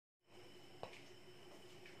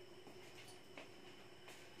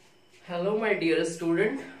Hello my dear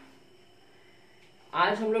student.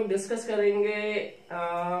 आज हम लोग डिस्कस करेंगे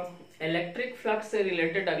इलेक्ट्रिक फ्लक्स से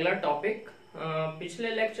रिलेटेड अगला टॉपिक। पिछले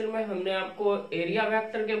लेक्चर में हमने आपको एरिया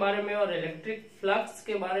वेक्टर के बारे में और इलेक्ट्रिक फ्लक्स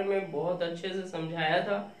के बारे में बहुत अच्छे से समझाया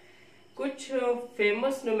था। कुछ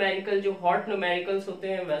फेमस न्यूमेरिकल जो हॉट न्यूमेरिकल्स होते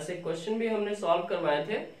हैं वैसे क्वेश्चन भी हमने सॉल्व करवाए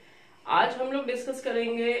थे। आज हम लोग डिस्कस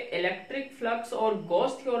करेंगे इलेक्ट्रिक फ्लक्स और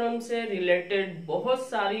गॉस थ्योरम से रिलेटेड बहुत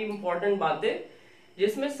सारी इंपॉर्टेंट बातें,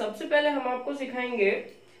 जिसमें सबसे पहले हम आपको सिखाएंगे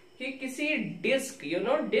कि किसी डिस्क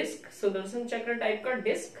डिस्क सुदर्शन चक्र टाइप का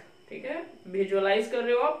डिस्क, ठीक है, विजुअलाइज कर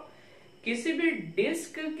रहे हो आप। किसी भी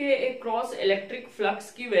डिस्क के अक्रॉस इलेक्ट्रिक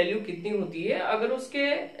फ्लक्स की वैल्यू कितनी होती है अगर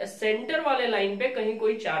उसके सेंटर वाले लाइन पे कहीं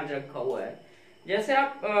कोई चार्ज रखा हुआ है। जैसे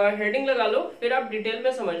आप हेडिंग लगा लो, फिर आप डिटेल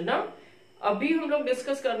में समझना। अभी हम लोग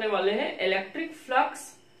डिस्कस करने वाले हैं electric flux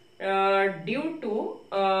due to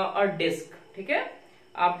a disc, ठीक है।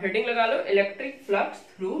 आप हेडिंग लगा लो, electric flux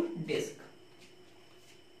through disc.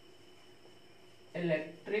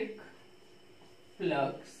 Electric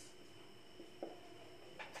flux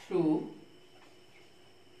through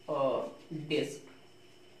a disc.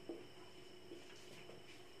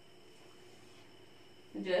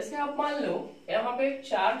 जैसे आप मान लो यहाँ पे एक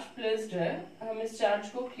चार्ज प्लेस्ड है, हम इस चार्ज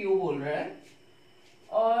को क्यू बोल रहे हैं,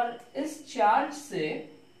 और इस चार्ज से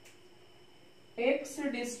x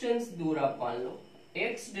डिस्टेंस दूर आप मान लो,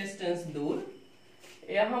 x डिस्टेंस दूर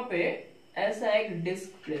यहाँ पे ऐसा एक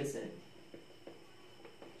डिस्क प्लेस है।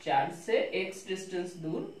 चार्ज से x डिस्टेंस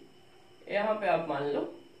दूर यहाँ पे आप मान लो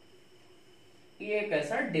ये एक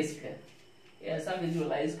ऐसा डिस्क है। ऐसा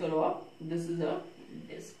विजुअलाइज करो आप, दिस इज अ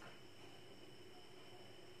डिस्क।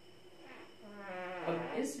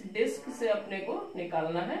 अब इस डिस्क से अपने को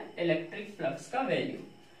निकालना है इलेक्ट्रिक फ्लक्स का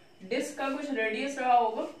वैल्यू। डिस्क का कुछ रेडियस रहा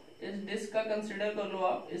होगा, इस डिस्क का कंसिडर कर लो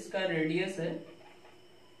आप। इसका रेडियस है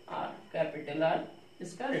R, कैपिटल R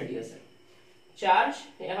इसका रेडियस है। चार्ज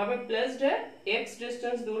यहाँ पे प्लेस्ड है, x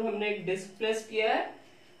डिस्टेंस दूर हमने एक डिस्क प्लेस किया है।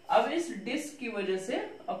 अब इस डिस्क की वजह से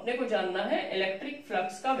अपने को जानना है इलेक्ट्रिक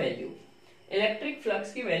फ्लक्स का वैल्यू। इलेक्ट्रिक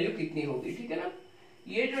फ्लक्स की वैल्यू कितनी होगी, ठीक है ना।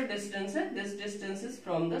 ये जो डिस्टेंस है, this distance is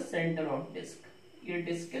from the centre of disc. ये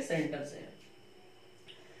डिस्क के सेंटर से है।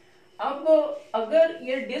 अब अगर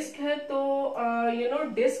ये डिस्क है तो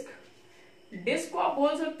डिस्क को आप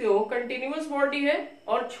बोल सकते हो कंटिन्यूअस बॉडी है,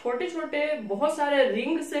 और छोटे छोटे बहुत सारे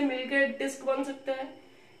रिंग से मिलकर एक डिस्क बन सकता है।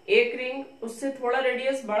 एक रिंग, उससे थोड़ा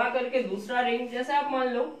रेडियस बड़ा करके दूसरा रिंग। जैसे आप मान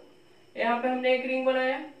लो यहाँ पे हमने एक रिंग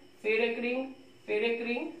बनाया, फिर एक रिंग, फिर एक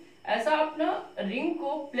रिंग। ऐसा आप ना रिंग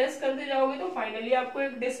को प्लेस करते जाओगे तो फाइनली आपको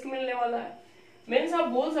एक डिस्क मिलने वाला है। मीन्स आप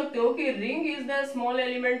बोल सकते हो कि ring is the small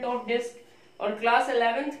element of disc. और क्लास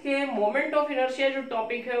 11th के मोमेंट ऑफ इनर्शिया जो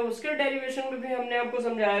टॉपिक है उसके डेरिवेशन में भी हमने आपको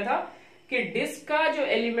समझाया था कि डिस्क का जो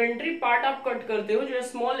एलिमेंट्री पार्ट आप कट करते हो, जो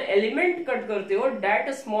स्मॉल एलिमेंट कट करते हो, that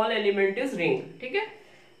small element is ring, ठीक है।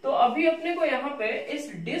 तो अभी अपने को यहाँ पे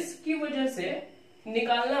इस डिस्क की वजह से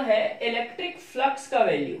निकालना है इलेक्ट्रिक फ्लक्स का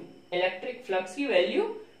वैल्यू। इलेक्ट्रिक फ्लक्स की वैल्यू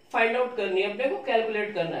फाइंड आउट करनी है, अपने को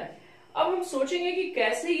कैलकुलेट करना है। अब हम सोचेंगे कि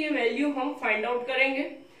कैसे ये वैल्यू हम फाइंड आउट करेंगे,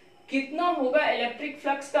 कितना होगा इलेक्ट्रिक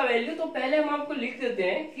फ्लक्स का वैल्यू। तो पहले हम आपको लिख देते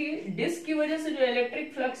हैं कि डिस्क की वजह से जो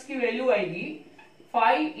इलेक्ट्रिक फ्लक्स की वैल्यू आएगी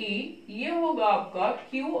फाई ई, ये होगा आपका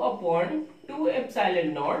Q upon 2 epsilon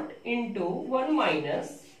not into 1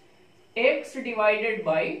 minus x divided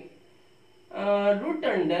by root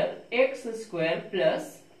under x square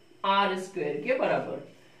plus are square के बराबर।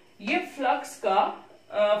 ये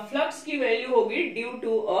फ्लक्स की वैल्यू होगी due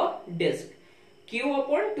to a disc. Q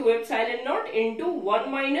upon 2 epsilon not into 1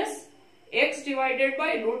 minus x divided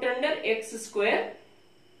by root under x square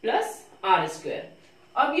plus are square.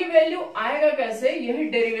 अब ये value आएगा कैसे, यही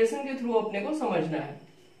डेरिवेशन के थ्रू अपने को समझना है।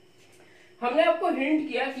 हमने आपको हिंट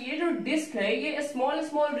किया कि ये जो डिस्क है ये स्मॉल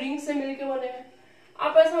स्मॉल रिंग से मिलके बने हैं।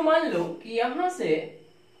 आप ऐसा मान लो कि यहां से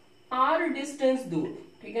r डिस्टेंस दूर,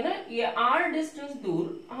 ठीक है ना, ये r डिस्टेंस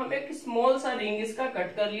दूर हम एक स्मॉल सा रिंग इसका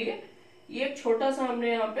कट कर लिए। ये एक छोटा सा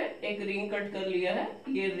हमने यहाँ पे एक रिंग कट कर लिया है।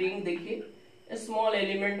 ये रिंग देखिए स्मॉल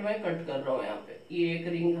एलिमेंट में कट कर रहा हूं। यहाँ पे ये एक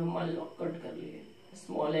रिंग हम मान लो कट कर लिए,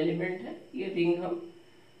 स्मॉल एलिमेंट है। ये रिंग हम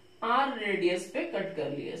r रेडियस पे कट कर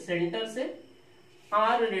लिए, सेंटर से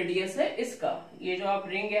r रेडियस है इसका। ये जो आप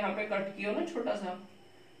रिंग यहाँ पे कट किए हो ना, छोटा सा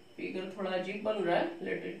फिगर थोड़ा अजीब बन रहा है,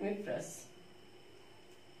 लेट इट मी प्रेस।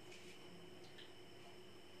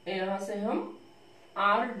 यहां से हम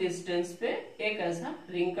r डिस्टेंस पे एक ऐसा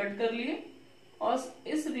रिंग कट कर लिए, और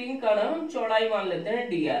इस रिंग का नाम हम चौड़ाई मान लेते हैं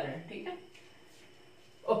dr है, ठीक है।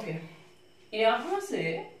 ओके, यहां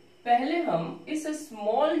से पहले हम इस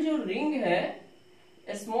स्मॉल जो रिंग है,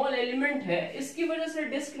 स्मॉल एलिमेंट है, इसकी वजह से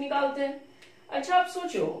डिस्क निकालते हैं। अच्छा आप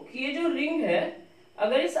सोचो कि ये जो रिंग है,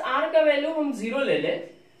 अगर इस r का वैल्यू हम 0 ले ले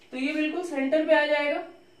तो ये बिल्कुल सेंटर पे आ जाएगा,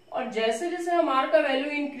 और जैसे जैसे हम आर का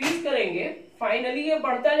वैल्यू इंक्रीज करेंगे फाइनली ये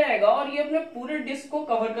बढ़ता जाएगा और ये अपने पूरे डिस्क को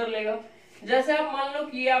कवर कर लेगा। जैसे आप मान लो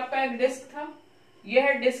कि ये आपका एक डिस्क था, ये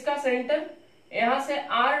है डिस्क का सेंटर, यहां से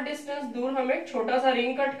आर डिस्टेंस दूर हम एक छोटा सा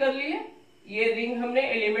रिंग कट कर लिए, ये रिंग हमने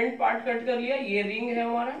एलिमेंट पार्ट कट कर लिया, ये रिंग है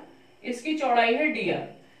हमारा, इसकी चौड़ाई है डी आर।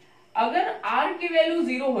 अगर आर की वैल्यू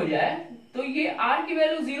 0 हो जाए तो ये आर की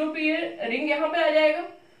वैल्यू 0 पे ये रिंग यहाँ पे आ जाएगा,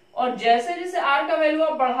 और जैसे जैसे आर का वैल्यू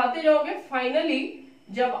आप बढ़ाते जाओगे फाइनली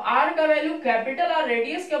जब आर का वैल्यू कैपिटल आर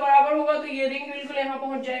रेडियस के बराबर होगा तो ये रिंग बिल्कुल यहाँ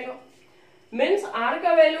पहुंच जाएगा। मीन्स आर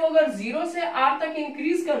का वैल्यू अगर 0 से आर तक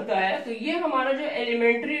इंक्रीज करता है तो ये हमारा जो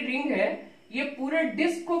एलिमेंट्री रिंग है ये पूरे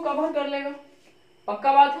डिस्क को कवर कर लेगा।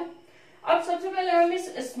 पक्का बात है। अब सबसे पहले हम इस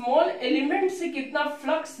स्मॉल एलिमेंट से कितना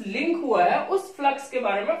फ्लक्स लिंक हुआ है उस फ्लक्स के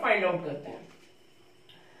बारे में फाइंड आउट करते हैं।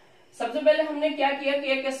 सबसे पहले हमने क्या किया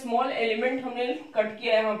कि एक स्मॉल एलिमेंट हमने कट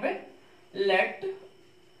किया यहाँ पे, late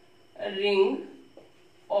ring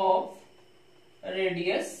of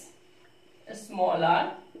radius small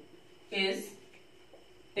are is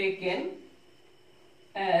taken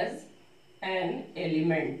as an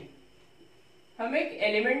element। हम एक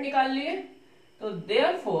एलिमेंट निकाल लिए, तो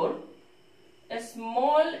therefore a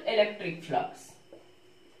small electric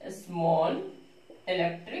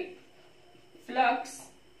flux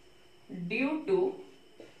due to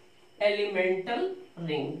elemental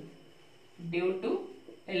ring,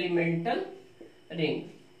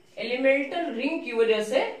 elemental ring की वजह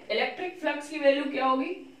से इलेक्ट्रिक फ्लक्स की वैल्यू क्या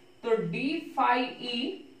होगी, तो D phi E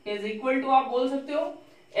is equal to आप बोल सकते हो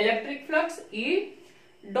electric flux E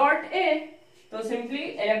dot A, तो simply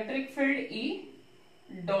electric field E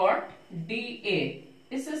dot D A,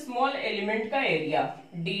 इस स्मॉल एलिमेंट का एरिया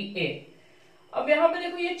डी ए। अब यहाँ पे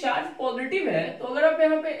देखो ये चार्ज पॉजिटिव है, तो अगर आप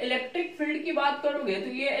यहाँ पे इलेक्ट्रिक फील्ड की बात करोगे तो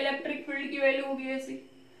ये इलेक्ट्रिक फील्ड की वैल्यू होगी ऐसी।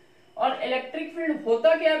 और इलेक्ट्रिक फील्ड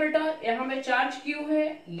होता क्या बेटा, यहाँ पे चार्ज क्यू है,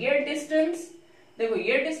 ये डिस्टेंस देखो,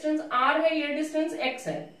 ये डिस्टेंस आर है, ये डिस्टेंस एक्स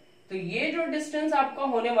है, तो ये जो डिस्टेंस आपका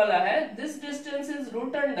होने वाला है this distance is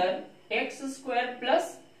root under x square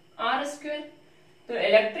plus are square. तो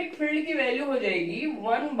इलेक्ट्रिक फील्ड की वैल्यू हो जाएगी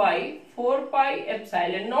 1/4 पाई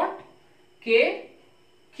एप्सिलॉन नॉट के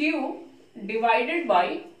क्यू डिवाइडेड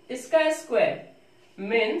बाई इसका square,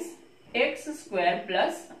 means x square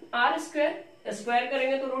plus are square. Square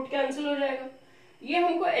करेंगे तो रूट कैंसिल हो जाएगा। ये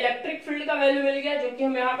हमको इलेक्ट्रिक फील्ड का वैल्यू मिल गया जो कि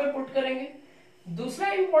हम यहाँ पे पुट करेंगे।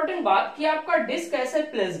 दूसरा इंपॉर्टेंट बात कि आपका डिस्क ऐसे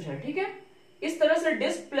प्लेस्ड है, ठीक है, इस तरह से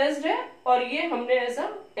डिस्क प्लेस्ड है और ये हमने ऐसा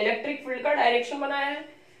इलेक्ट्रिक फील्ड का डायरेक्शन बनाया है।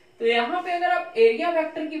 तो यहाँ पे अगर आप एरिया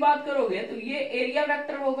वेक्टर की बात करोगे तो ये एरिया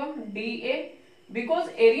वेक्टर होगा D A, because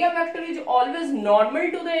area vector is always normal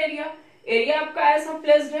to the area. Area आपका ऐसा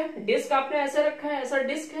प्लेस्ड है, डिस्क आपने ऐसे रखा है, ऐसा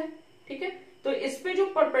डिस्क है, ठीक है, तो इस पे जो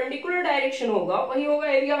परपेंडिकुलर डायरेक्शन होगा वही होगा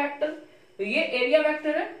एरिया वेक्टर। तो ये एरिया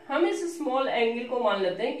वेक्टर है, हम इस स्मॉल एंगल को मान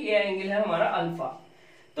लेते हैं कि ये एंगल है हमारा अल्फा।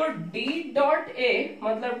 तो d डॉट ए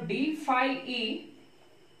मतलब d phi E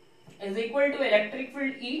is equal to electric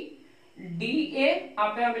field E, D A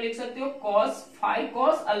आप यहां पे लिख सकते हो cos फाई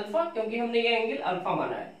cos अल्फा, क्योंकि हमने ये एंगल अल्फा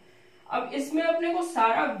माना है। अब इसमें अपने को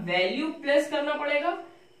सारा वैल्यू प्लेस करना पड़ेगा,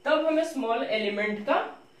 तब हमें स्मॉल एलिमेंट का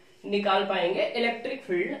निकाल पाएंगे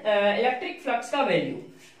इलेक्ट्रिक फ्लक्स का वैल्यू।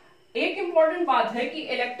 एक इंपॉर्टेंट बात है कि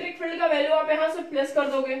इलेक्ट्रिक फील्ड का वैल्यू आप यहां से प्लेस कर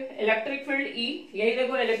दोगे, इलेक्ट्रिक फील्ड E, यही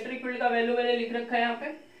देखो इलेक्ट्रिक फील्ड का वैल्यू मैंने लिख रखा है यहाँ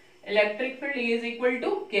पे, electric field E is equal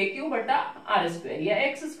to के क्यू बटा आर स्क्वायर या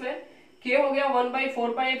एक्स स्क्वायर। के हो गया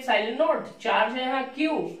 1/4 पाई एप्सिलॉन नॉट, चार्ज है यहाँ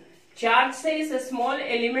क्यू, चार्ज से इस स्मॉल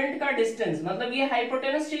एलिमेंट का डिस्टेंस, मतलब ये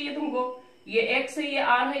हाइपोटेनस चाहिए तुमको, ये एक्स है, ये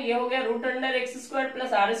आर है, ये हो गया root under x square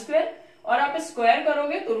plus are square, और आप स्क्वायर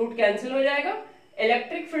करोगे तो रूट कैंसिल हो जाएगा।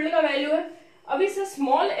 इलेक्ट्रिक फील्ड का वैल्यू है। अब इस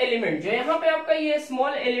स्मॉल एलिमेंट जो यहाँ पे आपका ये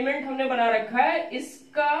स्मॉल एलिमेंट हमने बना रखा है,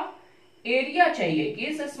 इसका एरिया चाहिए कि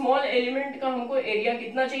इस स्मॉल एलिमेंट का हमको एरिया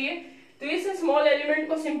कितना चाहिए। तो इस स्मॉल एलिमेंट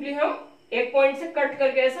को सिंपली हम एक पॉइंट से कट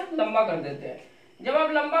करके ऐसा लंबा कर देते हैं। जब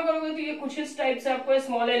आप लंबा करोगे तो ये कुछ इस टाइप से आपको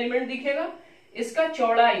स्मॉल एलिमेंट दिखेगा। इसका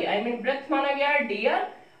चौड़ाई आई मीन ब्रेथ माना गया है डी आर,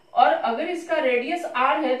 और अगर इसका रेडियस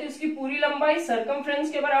आर है तो इसकी पूरी लंबाई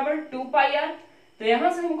सरकमफ्रेंस के बराबर 2 पाई आर। तो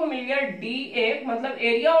यहां से हमको मिल गया डी ए मतलब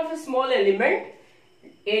area of small element,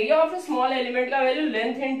 area of small element का value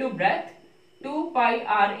length into breadth 2 pi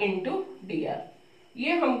are into D R.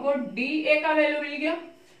 ये हमको डी ए का वैल्यू मिल गया,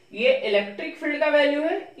 ये इलेक्ट्रिक फील्ड का वैल्यू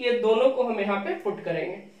है, ये दोनों को हम यहाँ पे पुट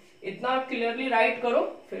करेंगे। इतना आप क्लियरली राइट करो,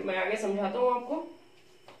 फिर मैं आगे समझाता हूं आपको,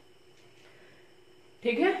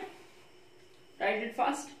 ठीक है, राइट इट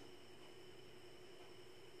फास्ट।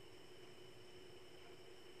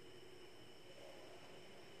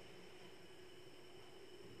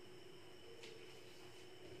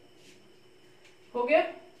 हो गया,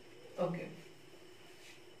 ओके।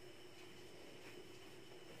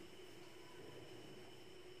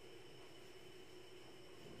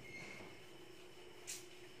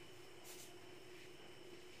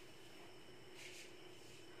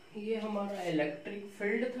 ये हमारा इलेक्ट्रिक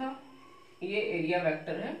फील्ड था, ये एरिया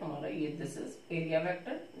वेक्टर है हमारा, ये दिस इज एरिया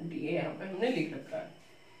वेक्टर, ये यहाँ पे हमने लिख रखा है।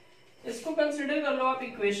 इसको कंसिडर कर लो आप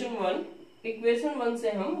इक्वेशन 1। इक्वेशन 1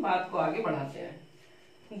 से हम बात को आगे बढ़ाते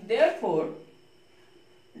हैं। देयरफॉर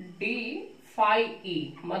डी फाई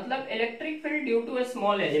ई मतलब electric field due to A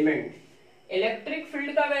small element, electric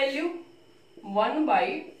field का value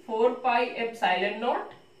 1/4 pi epsilon not,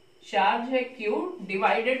 charge है Q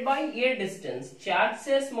डिवाइडेड बाय ये डिस्टेंस, चार्ज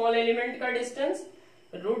से स्मॉल एलिमेंट का distance,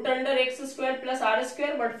 root under x square plus are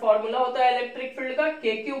square, but formula होता है electric field का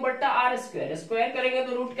KQ बट्टा are square, square करेंगे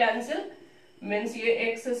तो रूट कैंसिल, मीन्स ये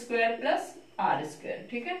x square plus are square.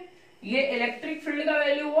 ठीक है, ये इलेक्ट्रिक फील्ड का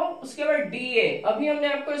वैल्यू हुआ। उसके बाद DA, अभी हमने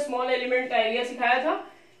आपको स्मॉल एलिमेंट का एरिया सिखाया था,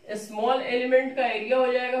 स्मॉल एलिमेंट का एरिया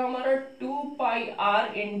हो जाएगा हमारा 2 पाई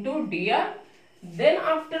r into dr। Then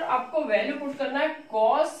after आपको वैल्यू पुट करना है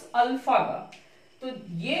कॉस अल्फा का, तो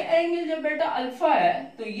ये एंगल जब बेटा अल्फा है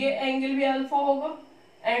तो ये एंगल भी अल्फा होगा,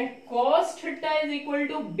 and cos theta is equal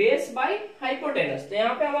to base by hypotenuse. तो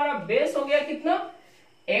यहाँ पे हमारा बेस हो गया कितना,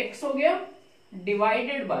 x हो गया,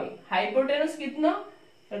 डिवाइडेड बाय हाइपोटेनस कितना,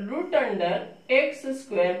 root under x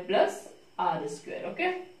square plus are square.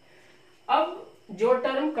 Okay, अब जो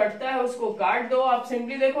टर्म कटता है उसको काट दो। आप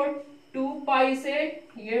सिंपली देखो 2 पाई से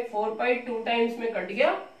ये 4 पाई 2 टाइम्स में कट गया,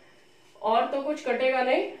 और तो कुछ कटेगा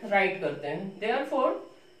नहीं, राइट करते हैं। Therefore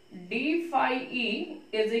D phi E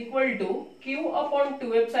is equal to Q upon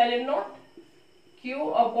 2 epsilon not, Q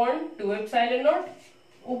upon 2 epsilon not.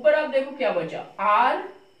 ऊपर आप देखो क्या बचा, आर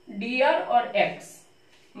डी आर और एक्स,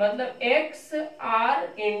 मतलब x are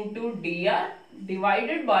into D R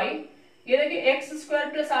divided by, ये देखिए x square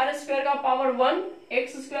plus are square का power 1,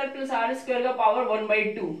 x square plus are square का पावर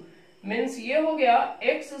 1/2, मीन्स ये हो गया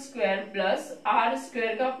x square plus are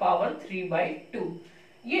square का पावर 3/2।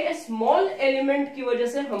 ये स्मॉल एलिमेंट की वजह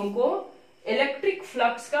से हमको इलेक्ट्रिक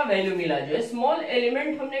फ्लक्स का वैल्यू मिला। जो स्मॉल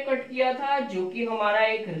एलिमेंट हमने कट किया था जो कि हमारा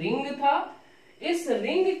एक रिंग था, इस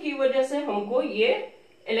रिंग की वजह से हमको ये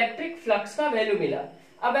इलेक्ट्रिक फ्लक्स का वैल्यू मिला।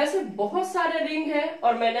 अब ऐसे बहुत सारे रिंग है,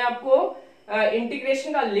 और मैंने आपको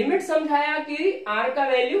इंटीग्रेशन का लिमिट समझाया कि आर का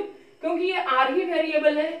वैल्यू, क्योंकि ये आर ही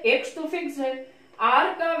वेरिएबल है, एक्स तो फिक्स है,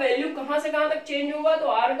 आर का वैल्यू कहां से कहां तक चेंज होगा, तो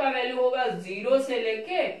आर का वैल्यू होगा 0 से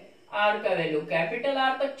लेके आर का वैल्यू कैपिटल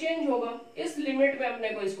आर तक चेंज होगा। इस लिमिट में अपने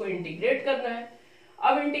को इसको इंटीग्रेट करना है।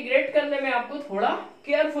 अब इंटीग्रेट करने में आपको थोड़ा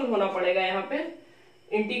केयरफुल होना पड़ेगा। यहाँ पे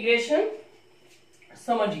इंटीग्रेशन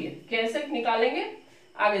समझिए कैसे निकालेंगे,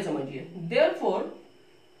 आगे समझिए। Therefore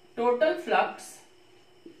total flux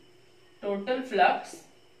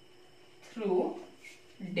through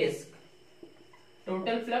disc,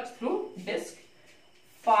 total flux through disc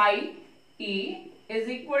phi e is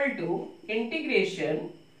equal to integration,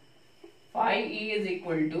 phi e is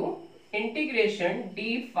equal to integration d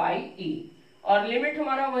phi e, और लिमिट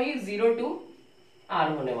हमारा वही 0 to r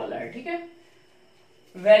होने वाला है। ठीक है,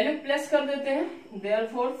 वैल्यू प्लस कर देते हैं।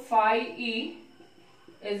 therefore phi e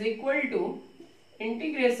is equal to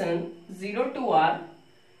integration 0 to r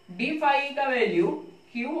d phi e का value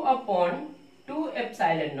q upon 2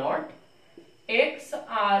 epsilon not x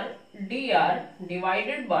R D R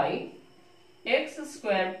divided by x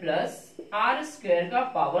square plus are square का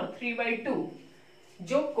पावर 3/2।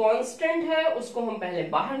 जो constant है उसको हम पहले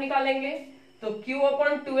बाहर निकालेंगे, तो q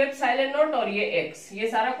अपॉन 2 एप्सिलॉन नॉट और ये x, ये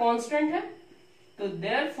सारा कांस्टेंट है। तो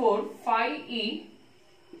therefore phi E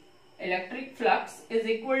electric flux is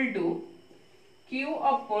equal to q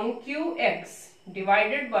upon Q x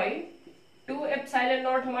divided by 2 epsilon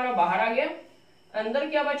not हमारा बाहर आ गया, अंदर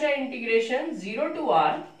क्या बचा, इंटीग्रेशन 0 to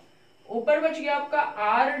r, ऊपर बच गया आपका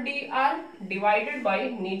R D R divided by,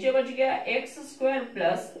 नीचे बच गया x square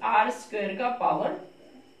plus are square का पावर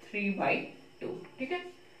 3/2। ठीक है,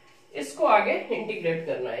 इसको आगे इंटीग्रेट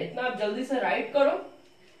करना है। इतना आप जल्दी से राइट करो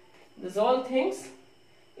दिस ऑल थिंग्स।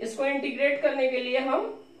 इसको इंटीग्रेट करने के लिए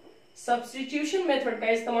हम सब्स्टिट्यूशन मेथड का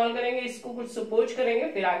इस्तेमाल करेंगे, इसको कुछ सपोज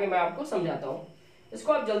करेंगे, फिर आगे मैं आपको समझाता हूं।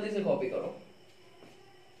 इसको आप जल्दी से कॉपी करो।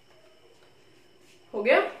 हो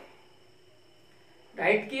गया,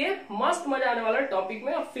 राइट किए, मस्त मजा आने वाला टॉपिक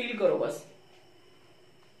में, अब फील करो बस।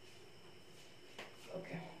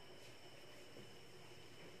 ओके,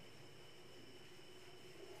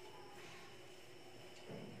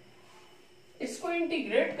 इसको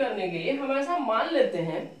इंटीग्रेट करने के लिए हम ऐसा मान लेते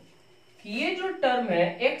हैं कि ये जो टर्म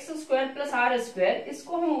है x square plus are square,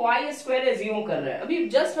 इसको हम वाई स्क्वायर एज्यूम कर रहे हैं। अभी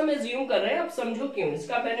जस्ट हम एज्यूम कर रहे हैं, अब समझो क्यों,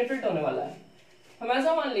 इसका बेनिफिट होने वाला है। हम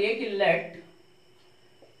ऐसा मान लिए कि late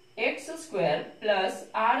x square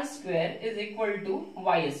plus are square is equal to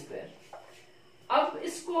Y square. अब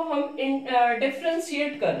इसको हम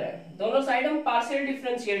डिफ्रेंशिएट कर रहे हैं, दोनों साइड हम पार्शियल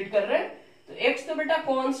डिफ्रेंशिएट कर रहे हैं, तो x तो बेटा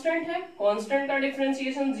कांस्टेंट है, कांस्टेंट का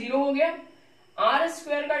डिफरेंशिएशन 0 हो गया, आर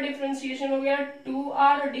स्क्वायर का डिफरेंशिएशन हो गया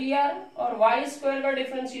 2r dr और y स्क्वायर का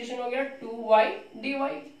डिफरेंशिएशन हो गया 2y dy।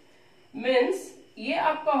 मीन्स ये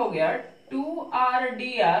आपका हो गया 2r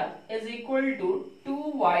dr is equal to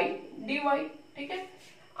 2y dy। ठीक है,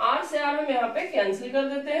 r से r हम यहाँ पे कैंसिल कर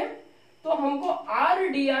देते हैं, तो हमको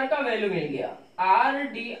r dr का वैल्यू मिल गया, r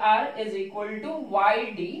dr is equal to y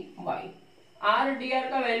dy। r dr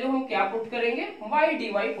का वैल्यू हम क्या पुट करेंगे, y dy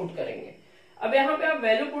पुट करेंगे। अब यहाँ पे आप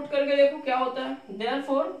वैल्यू पुट करके देखो क्या होता है।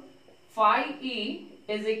 Therefore phi e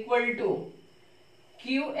is equal to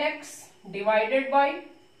qx divided by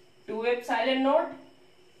 2 epsilon not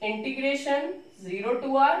integration 0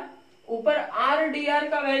 to r, ऊपर r dr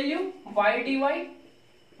का value y dy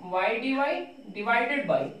divided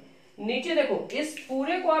by, नीचे देखो इस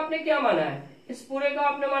पूरे को आपने क्या माना है, इस पूरे को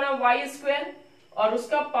आपने माना y स्क्वायर और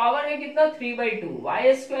उसका पावर है कितना 3/2,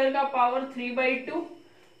 y स्क्वायर का पावर 3/2,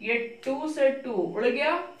 ये 2 से 2 उड़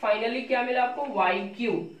गया, फाइनली क्या मिला आपको y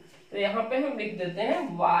क्यू। तो यहाँ पे हम लिख देते हैं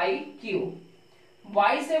y क्यू,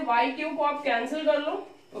 y से y क्यू को आप कैंसिल कर लो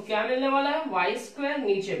तो क्या मिलने वाला है y स्क्वायर,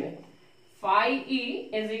 नीचे में phi e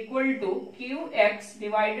is equal to Q x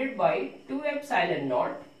divided by 2 epsilon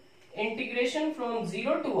not integration from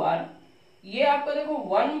 0 to r, ये आपका देखो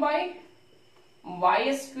 1 by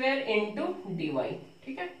y square into dy।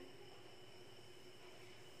 ठीक है,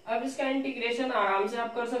 अब इसका इंटीग्रेशन आराम से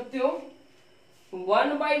आप कर सकते हो,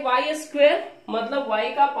 1 बाई वाई स्क्वायर मतलब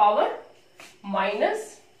y का पावर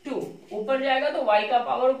 -2, ऊपर जाएगा तो y का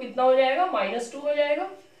पावर कितना हो जाएगा -2 हो जाएगा।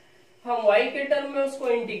 हम y के टर्म में उसको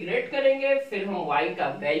इंटीग्रेट करेंगे, फिर हम y का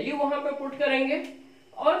वैल्यू वहां पे पुट करेंगे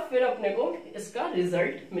और फिर अपने को इसका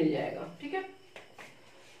रिजल्ट मिल जाएगा। ठीक है,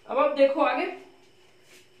 अब आप देखो आगे,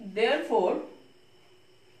 देयरफॉर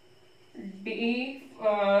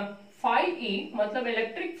phi e मतलब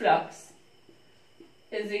electric flux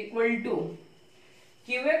is equal to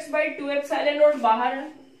qx by 2 epsilon not बाहर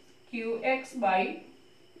है, qx बाई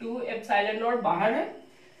 2 एप्सिलॉन नॉट बाहर है,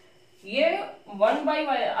 ये 1 बाई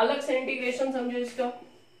वाई, अलग से इंटीग्रेशन समझो इसका,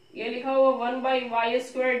 ये लिखा हुआ 1 by Y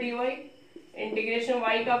square D Y integration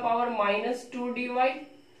y का पावर -2 dy।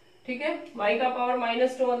 ठीक है, y का पावर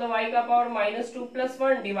 -2 मतलब y का power -2 +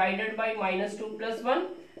 1 divided by -2 + 1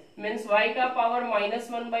 means y का power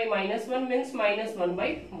 -1 by -1 means -1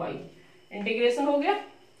 by y। Integration हो गया,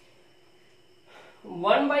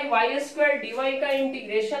 1 by Y square D Y का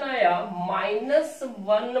इंटीग्रेशन आया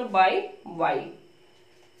 -1 बाई y,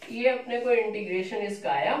 ये अपने को इंटीग्रेशन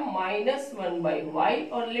इसका आया -1 बाई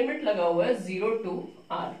y और लिमिट लगा हुआ है 0 टू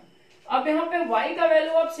r। अब यहाँ पे y का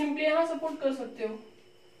वैल्यू आप सिंपली यहाँ से पुट कर सकते हो,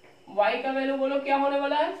 y का वैल्यू बोलो क्या होने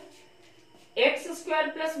वाला है, x square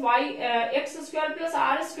plus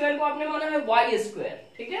are square को आपने माना है वाई स्क्वायर।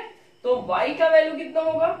 ठीक है, तो y का वैल्यू कितना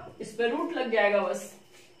होगा, इस पे रूट लग जाएगा बस।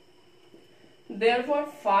 Therefore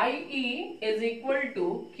phi e is equal to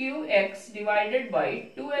qx divided by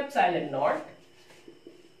 2 epsilon not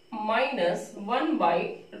 -1 by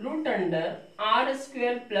root under are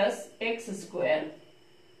square plus x square,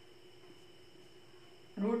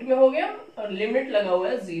 root में हो गया और लिमिट लगा हुआ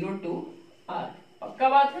है 0 टू r। पक्का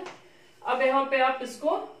बात है। अब यहाँ पे आप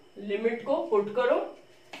इसको लिमिट को पुट करो,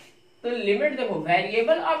 तो लिमिट देखो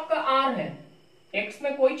वेरिएबल आपका r है, x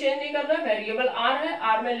में कोई चेंज नहीं कर रहा है, वेरिएबल r है,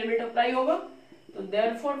 r में लिमिट अप्लाई होगा। तो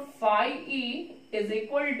therefore phi e is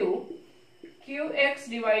equal to qx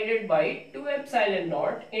divided by 2 epsilon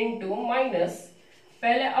not into minus,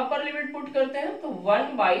 पहले अपर लिमिट पुट करते हैं तो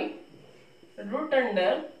 1 by root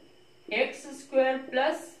under x square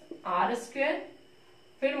plus are square,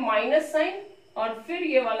 फिर माइनस साइन और फिर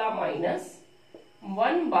ये वाला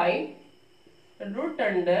 -1 by root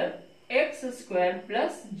under x square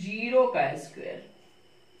plus 0 का स्क्वायर।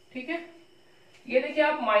 ठीक है, ये देखिए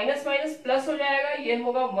आप माइनस माइनस प्लस हो जाएगा, ये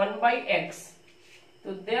होगा 1 बाई एक्स।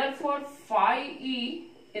 तो therefore phi e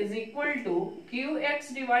is equal to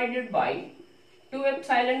qx divided by 2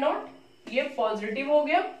 epsilon not, ये पॉजिटिव हो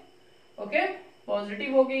गया, ओके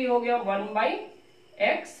पॉजिटिव हो गया, ये हो गया 1 by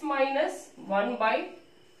x minus 1 by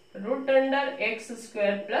root under x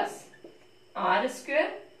square plus are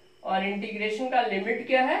square, और इंटीग्रेशन का लिमिट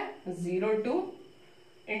क्या है 0 टू,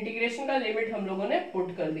 इंटीग्रेशन का लिमिट हम लोगों ने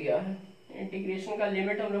पुट कर दिया है, इंटीग्रेशन का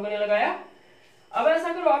लिमिट हम लोगों ने लगाया। अब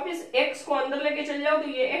ऐसा करो आप इस x को अंदर लेके चल जाओ, तो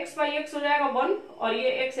ये x बाई एक्स हो जाएगा 1 और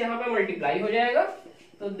ये x यहाँ पे मल्टीप्लाई हो जाएगा।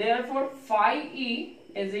 तो therefore phi e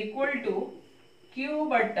is equal to q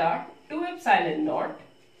बटा 2 epsilon not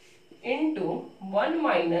into 1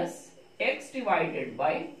 minus x divided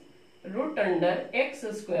by root under x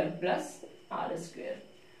square plus are square.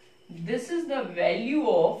 This is the value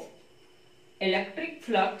of electric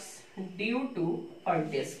flux due to a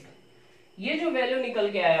disc. ये जो value निकल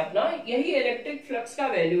के आया अपना, यही electric flux का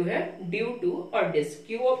value है ड्यू टू और disc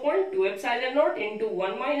Q upon 2 epsilon not into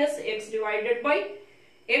 1 minus x divided by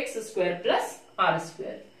x square plus are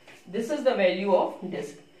square. This is the value of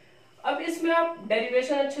disc. अब इसमें आप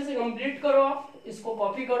डेरिवेशन अच्छे से कंप्लीट करो, आप इसको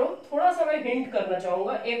कॉपी करो। थोड़ा सा मैं हिंट करना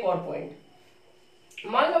चाहूंगा, एक और पॉइंट।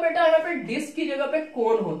 मान लो बेटा यहाँ पे डिस्क की जगह पे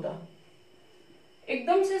कोन होता,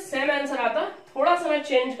 एकदम से सेम आंसर आता। थोड़ा सा मैं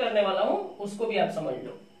चेंज करने वाला हूं, उसको भी आप समझ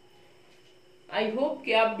लो। आई होप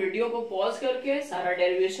कि आप वीडियो को पॉज करके सारा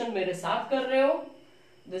डेरिवेशन मेरे साथ कर रहे हो।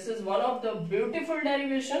 This is one of the beautiful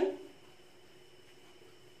derivation.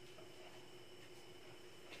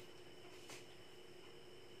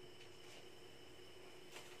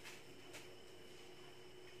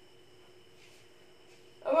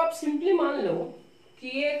 अब आप सिंपली मान लो कि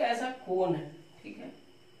ये एक ऐसा कोन है, ठीक है।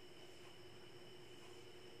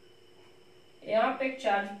 यहां पे एक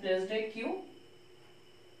चार्ज प्लेस्ड है Q,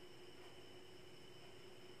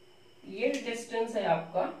 ये डिस्टेंस है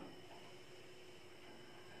आपका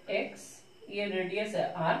x, ये रेडियस है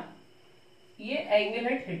r, ये एंगल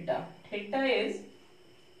है theta. Theta is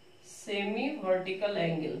semi vertical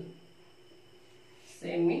angle,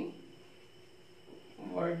 semi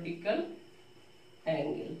vertical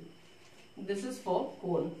angle. This is for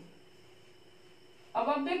कोन। अब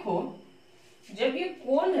आप देखो, जब ये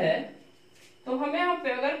कोन है तो हमें यहाँ पे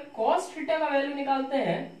अगर cos थीटा का वैल्यू निकालते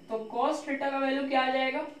हैं तो cos थीटा का वैल्यू क्या आ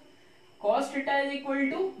जाएगा? cos theta is equal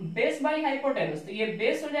to base by hypotenuse. तो ये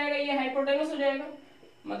बेस हो जाएगा, ये हाइपोटेनस हो जाएगा,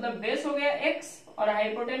 मतलब बेस हो गया x और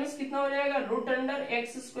हाइपोटेनस कितना हो जाएगा? Root under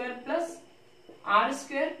x square plus are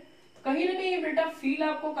square. कहीं ना कहीं बेटा फील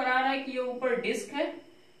आपको करा रहा है कि ये ऊपर डिस्क है,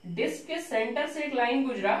 डिस्क के सेंटर से एक लाइन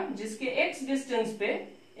गुजरा जिसके x डिस्टेंस पे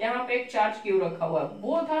यहाँ पे एक चार्ज Q रखा हुआ है।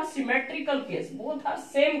 Both are symmetrical case, both are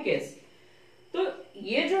same case. तो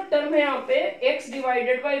ये जो टर्म है यहाँ पे x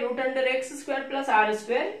divided by root under x square plus are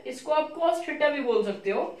square, इसको आप cos थीटा भी बोल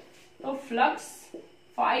सकते हो। तो flux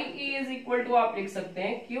phi E is equal to आप लिख सकते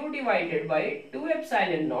हैं Q divided by 2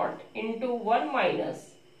 epsilon not into 1 minus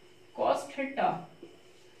cos theta,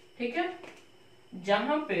 ठीक है।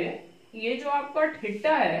 जहां पे ये जो आपका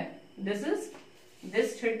थीटा है,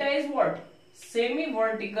 this theta is what? Semi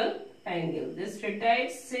vertical angle. This theta is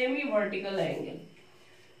semi vertical angle.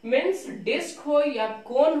 Means disc हो या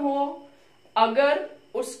कोन हो, अगर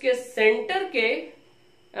उसके सेंटर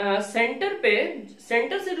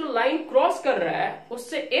से जो लाइन क्रॉस कर रहा है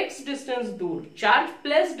उससे x डिस्टेंस दूर चार्ज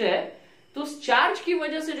प्लेस्ड है, तो उस चार्ज की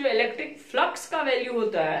वजह से जो इलेक्ट्रिक फ्लक्स का वैल्यू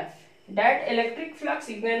होता है, दैट इलेक्ट्रिक फ्लक्स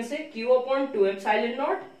इक्वल से Q upon 2 epsilon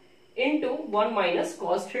not into 1 minus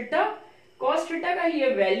cos theta. cos theta का ये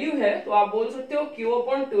वैल्यू है, तो आप बोल सकते हो Q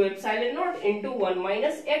upon 2 epsilon not into 1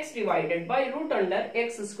 minus x divided by root under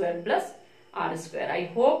x square plus are square. I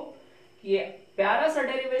hope ये प्यारा सा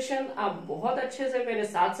डेरिवेशन आप बहुत अच्छे से मेरे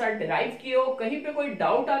साथ साथ डिराइव किए हो। कहीं पे कोई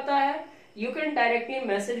डाउट आता है, you can directly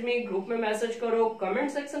message me, group में मैसेज करो, कमेंट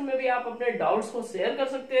सेक्शन में भी आप अपने डाउट्स को शेयर कर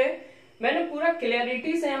सकते हैं। मैंने पूरा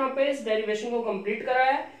क्लियरिटी से यहाँ पे इस डेरिवेशन को कंप्लीट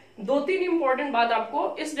कराया है। 2-3 इंपॉर्टेंट बात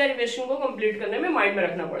आपको इस डेरिवेशन को कंप्लीट करने में माइंड में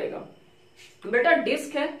रखना पड़ेगा। बेटा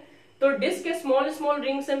डिस्क है तो डिस्क के स्मॉल स्मॉल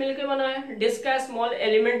रिंग से मिलकर बना है। डिस्क का स्मॉल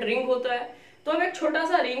एलिमेंट रिंग होता है, तो हम एक छोटा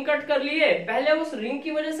सा रिंग कट कर लिए। पहले उस रिंग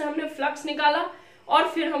की वजह से हमने फ्लक्स निकाला और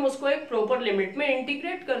फिर हम उसको एक प्रॉपर लिमिट में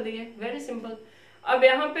इंटीग्रेट कर दिए। Very simple. अब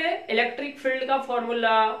यहाँ पे इलेक्ट्रिक फील्ड का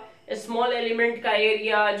फॉर्मूला, स्मॉल एलिमेंट का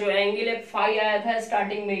एरिया, जो एंगल एक फाई आया था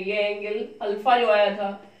स्टार्टिंग में, ये एंगल अल्फा जो आया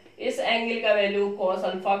था, इस एंगल का वैल्यू कॉस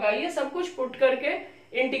अल्फा का, ये सब कुछ पुट करके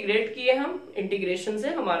इंटीग्रेट किए हम। इंटीग्रेशन से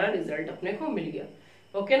हमारा रिजल्ट अपने को मिल गया।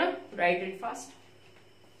 ओके ना? Right it fast.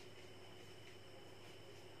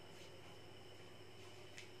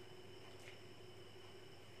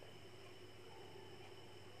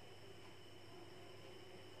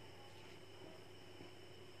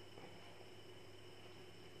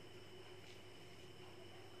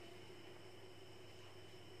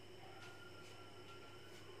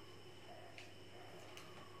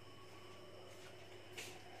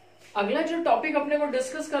 अगला जो टॉपिक अपने को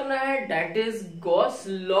डिस्कस करना है दैट इज गॉस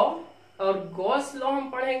लॉ। और गॉस लॉ हम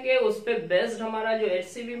पढ़ेंगे, उस पे बेस्ड हमारा जो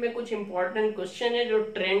एचसीबी में कुछ इंपॉर्टेंट क्वेश्चन है, जो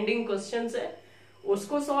ट्रेंडिंग क्वेश्चंस है,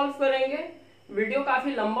 उसको सॉल्व करेंगे। वीडियो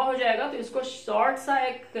काफी लंबा हो जाएगा तो इसको शॉर्ट सा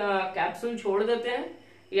एक कैप्सूल छोड़ देते हैं,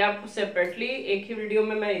 या आपको सेपरेटली एक ही वीडियो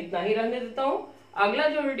में मैं इतना ही रहने देता हूँ। अगला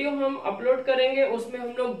जो वीडियो हम अपलोड करेंगे उसमें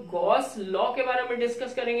हम लोग गॉस लॉ के बारे में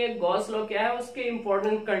डिस्कस करेंगे। गॉस लॉ क्या है, उसके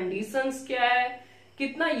इंपॉर्टेंट कंडीशंस क्या है,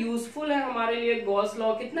 कितना यूजफुल है हमारे लिए गॉस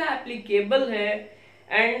लॉ, कितना एप्लीकेबल है,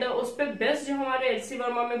 एंड उस पे बेस्ड जो हमारे एचसी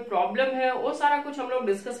वर्मा में प्रॉब्लम है वो सारा कुछ हम लोग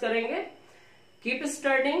डिस्कस करेंगे। Keep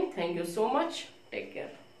studying. Thank you so much. Take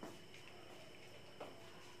care.